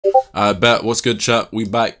I bet. What's good, chat? We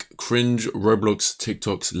back. Cringe, Roblox,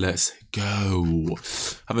 TikToks. Let's go.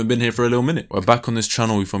 Haven't been here for a little minute. We're back on this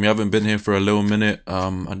channel. You feel me? Haven't been here for a little minute. I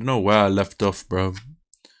don't know where I left off, bro.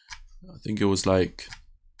 I think it was like,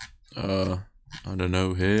 I don't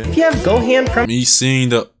know, here. If you have go hand from me seeing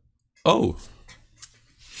the, oh.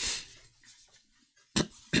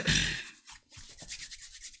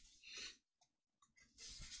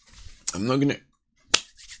 I'm not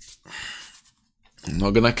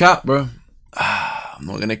gonna cap, bro. I'm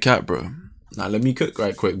not gonna cap, bro. Now let me cook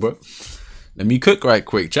right quick, bro. Let me cook right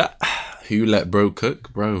quick, chat. Who let bro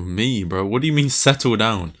cook? Bro, me, bro. What do you mean settle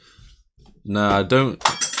down? Nah, I don't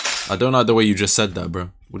like the way you just said that,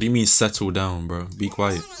 bro. What do you mean settle down, bro? Be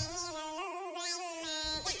quiet.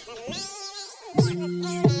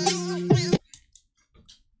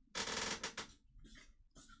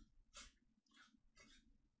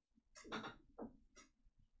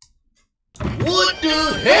 What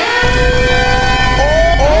the hell?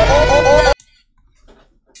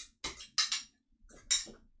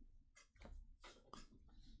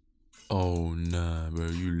 Oh nah, bro,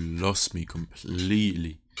 you lost me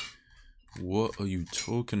completely. What are you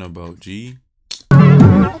talking about, G?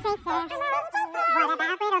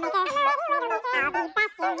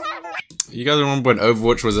 You guys remember when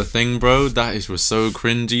Overwatch was a thing, bro? That was so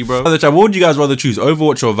cringy, bro. What would you guys rather choose,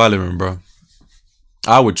 Overwatch or Valorant, bro?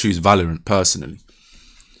 I would choose Valorant, personally.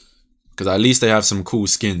 Because at least they have some cool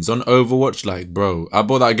skins. On Overwatch, like, bro, I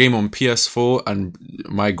bought that game on PS4 and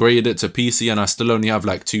migrated it to PC and I still only have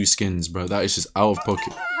like 2 skins, bro. That is just out of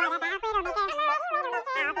pocket.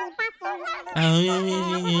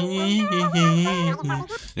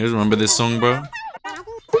 You guys remember this song, bro?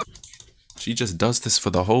 She just does this for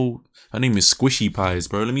the whole... Her name is Squishy Pies,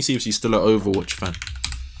 bro. Let me see if she's still an Overwatch fan.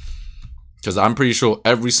 Because I'm pretty sure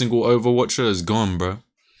every single Overwatcher is gone, bro.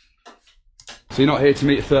 So you're not here to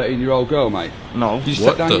meet a 13-year-old girl, mate? No. You just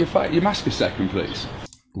step down your mask a second, please.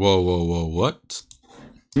 Whoa, whoa, whoa, what?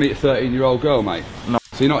 Meet a 13-year-old girl, mate? No.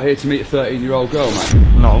 So you're not here to meet a 13-year-old girl, mate?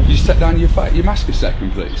 No. You just step down your mask a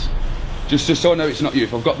second, please. Just so I know it's not you.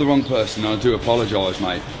 If I've got the wrong person, I do apologise,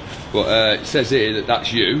 mate. But it says here that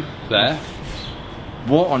that's you, there.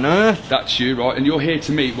 What on earth? That's you, right? And you're here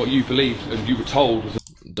to meet what you believe and you were told was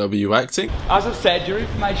W acting? As I've said, your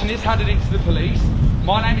information is handed in to the police.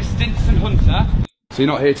 My name is Stinson Hunter. So you're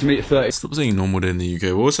not here to meet a 30... Stop saying normal day in the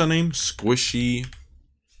UK. What's her name? Squishy...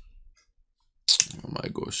 Oh my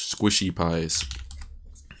gosh. Squishy Pies.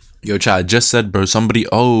 Yo, chat, I just said, bro, somebody...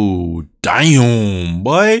 Oh, damn,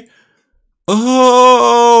 boy.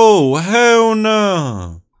 Oh, hell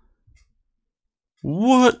nah.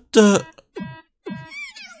 What the...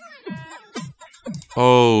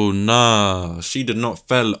 Oh nah, she did not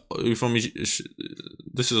fell from me.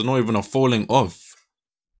 This is not even a falling off.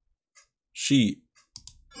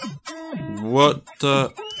 What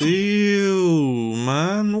the ew,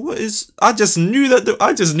 man? What is? I just knew that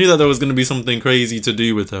there was gonna be something crazy to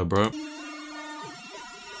do with her, bro.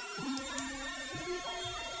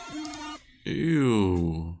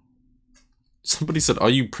 Ew. Somebody said, "Are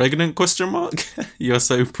you pregnant?" Question mark. You're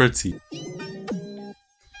so pretty.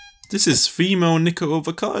 This is female Nico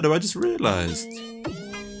Avocado, I just realized.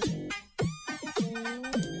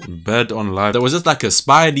 Bed on live. There was just like a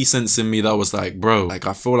spidey sense in me that was like, bro, like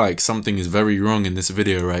I feel like something is very wrong in this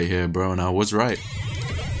video right here, bro, and I was right.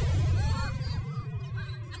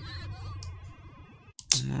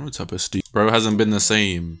 What type of stupid? Bro hasn't been the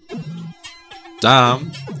same.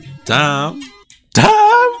 Damn. Damn.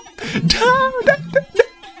 Damn. Damn.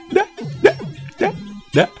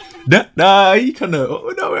 Nah, he kinda,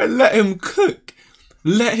 oh no, let him cook.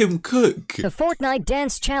 Let him cook. The Fortnite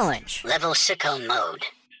Dance Challenge. Level sicko mode.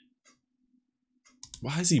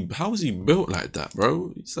 How is he built like that,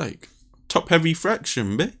 bro? He's like top heavy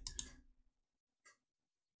fraction, babe.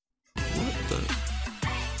 What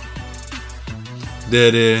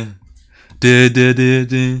the?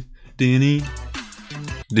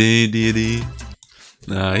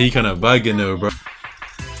 Nah, he kinda bugging though, bro.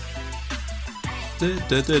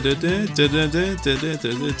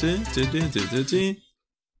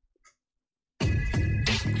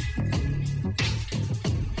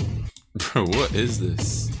 Bro, what is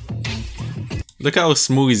this? Look how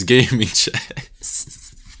small his gaming chair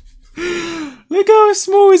is. Look how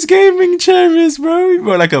small his gaming chair is, bro. You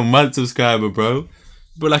brought like a MWAD subscriber, bro.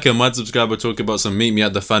 But like a MWAD subscriber talking about some meet me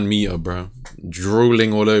at the fan meter, bro.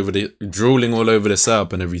 Drooling all over the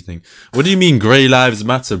setup and everything. What do you mean grey lives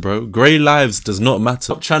matter, bro? Grey lives does not matter.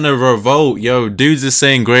 Stop trying to revolt. Yo, dudes is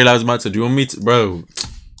saying grey lives matter. Do you want me to,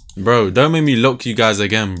 bro, don't make me lock you guys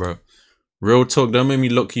again, bro. Real talk, don't make me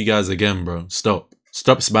lock you guys again, bro. Stop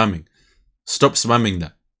spamming. Stop spamming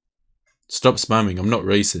that. Stop spamming. I'm not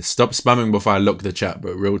racist. Stop spamming before I lock the chat,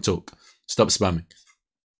 bro. Real talk. Stop spamming.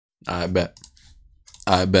 I bet.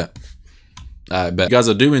 I bet. I bet. You guys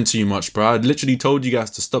are doing too much, bro. I literally told you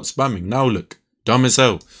guys to stop spamming. Now look. Dumb as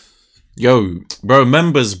hell. Yo, bro,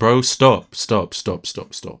 members, bro. Stop. Stop. Stop.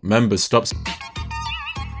 Stop. Stop. Members, stop.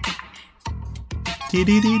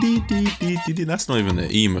 That's not even an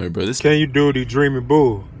emo, bro. This. Can you do the dreamy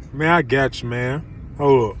bull? Man, I got you, man.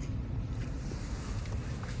 Hold up.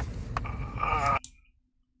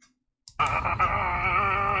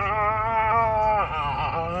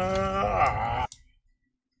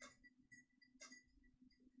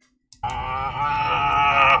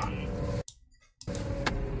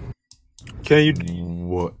 Can you?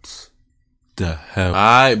 What the hell?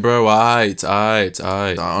 Alright, bro. Alright. I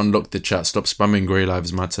unlocked the chat. Stop spamming Grey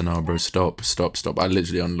Lives Matter now, bro. Stop. I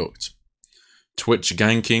literally unlocked. Twitch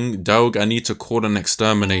ganking. Dog, I need to call an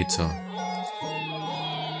exterminator.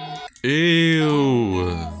 Ew.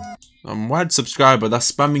 I'm WAD subscriber.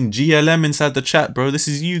 That's spamming GLM inside the chat, bro. This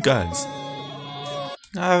is you guys.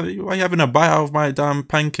 Why are you having a bite out of my damn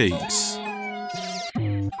pancakes?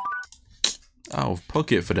 Out of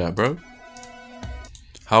pocket for that, bro.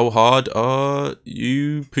 How hard are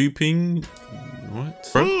you pooping? What?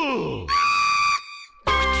 Bro?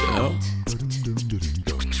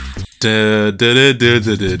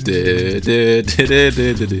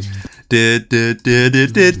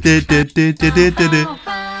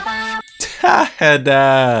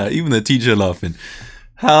 Even the teacher laughing.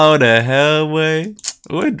 How the hell, way?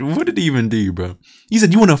 What did he even do, bro? He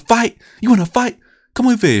said, "You wanna fight? You wanna fight? Come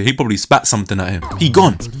over here." He probably spat something at him. He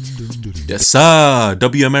gone. Yes, sir.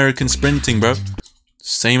 W American sprinting, bro.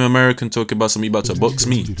 Same American talking about somebody about to box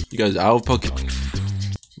me. You guys out of pocket.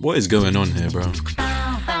 What is going on here, bro?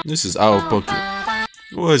 This is out of pocket.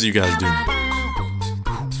 What is you guys doing?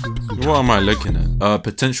 What am I looking at?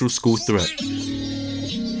 Potential school threat.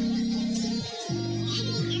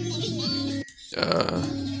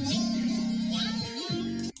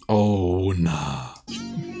 Oh, nah.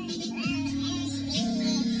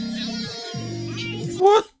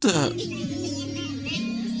 What the?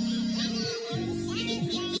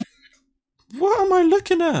 What am I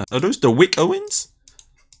looking at? Are those the Wick Owens?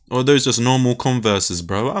 Or are those just normal Converses,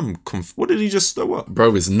 bro? What did he just throw up?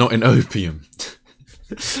 Bro is not in opium.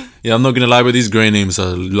 Yeah, I'm not gonna lie, but these grey names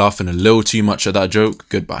are laughing a little too much at that joke.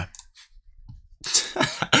 Goodbye.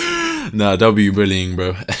 Nah, W bullying,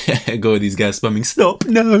 bro. Go these guys spamming. Stop.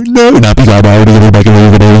 No. Nah, please, I already get back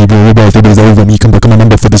over there. It is over. Me come back on my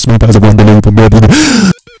number for the small pass of one delivery.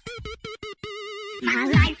 My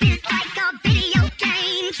life is like a video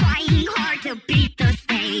game, trying hard to beat the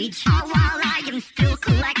stage, all while I am still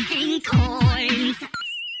collecting coins.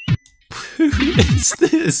 Who is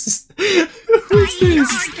this? Who is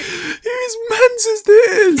this? Whose mans is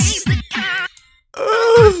this?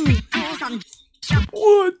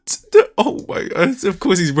 What? Oh my god, of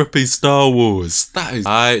course he's ripping Star Wars. That is...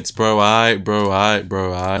 Alright,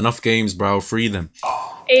 bro. Enough games, bro. Free them.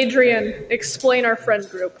 Adrian, explain our friend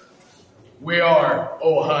group. We are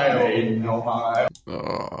Ohio. In Ohio.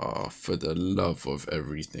 Oh, for the love of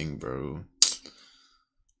everything, bro.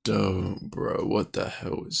 Don't, bro. What the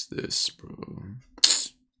hell is this, bro?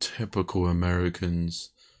 Typical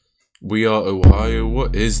Americans. We are Ohio.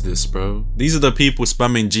 What is this, bro? These are the people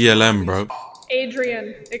spamming GLM, bro.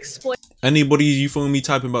 Adrian, explain. Anybody, you feel me,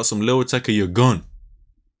 typing about some little tech, you're gone.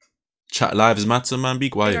 Chat lives matter, man. Be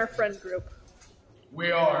quiet. Our friend group.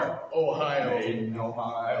 We are Ohio. In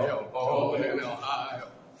Ohio. Oh, in Ohio.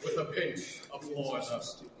 With a pinch of Florida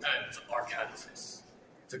and Arkansas.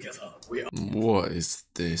 Together we are. What is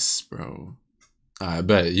this, bro? I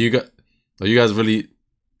bet you got. Are you guys really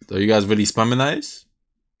spamming those?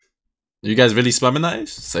 Are you guys really spamming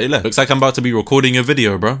those? Say less. Looks like I'm about to be recording a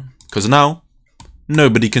video, bro. Cause now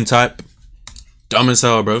nobody can type. Dumb as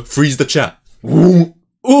hell, bro. Freeze the chat. Ooh,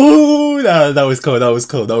 nah, that was cold.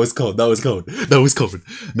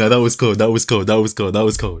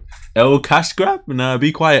 L cash grab? Nah,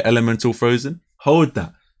 be quiet, Elemental Frozen. Hold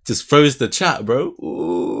that. Just froze the chat, bro.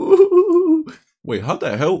 Ooh. Wait, how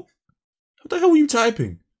the hell were you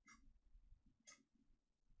typing?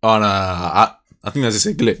 Oh, nah, I think that's just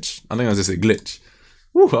a glitch.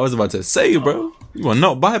 Ooh, I was about to say, bro. You are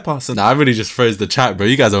not bypassing. Nah, I really just froze the chat, bro.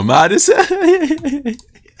 You guys are mad as hell.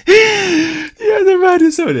 Yeah, they're mad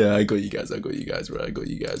as hell. Yeah, I got you guys, bro.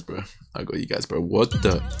 What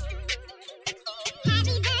the?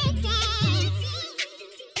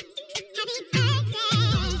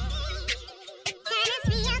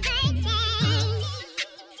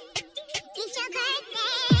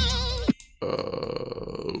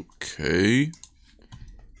 Okay.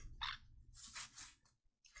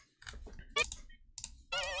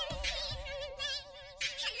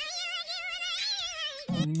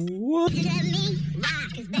 What?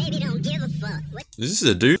 Is this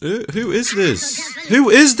a dude? Who is this? Who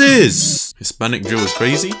is this? Hispanic drill is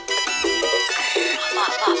crazy.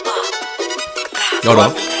 Hold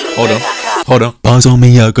on. Hold on. Hold on. Bars on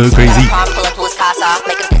me, I go crazy.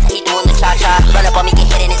 Run up on me, get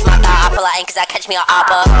hit in his mouth. I feel like cause I catch me on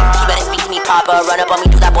oppa. She better speak to me proper. Run up on me,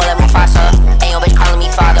 do that boy, let me faster. Ain't your bitch calling me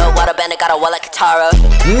father. Water bender got a wall like Katara.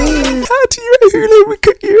 How do you who let me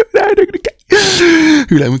cook you?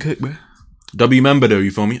 Who let me cook, bro? W member though,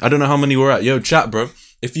 you feel me? I don't know how many we're at. Yo, chat, bro.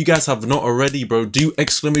 If you guys have not already, bro, do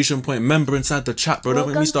exclamation point member inside the chat, bro. Don't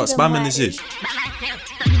make me start spamming this ish.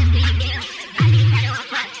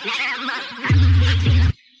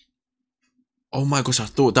 Oh my gosh, I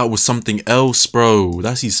thought that was something else, bro.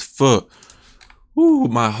 That's his foot. Ooh,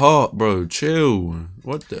 my heart, bro. Chill.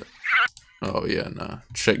 What the? Oh, yeah, nah.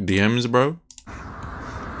 Check DMs, bro.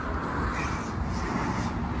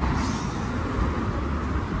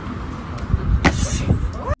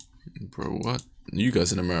 Bro, what? You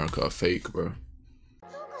guys in America are fake, bro.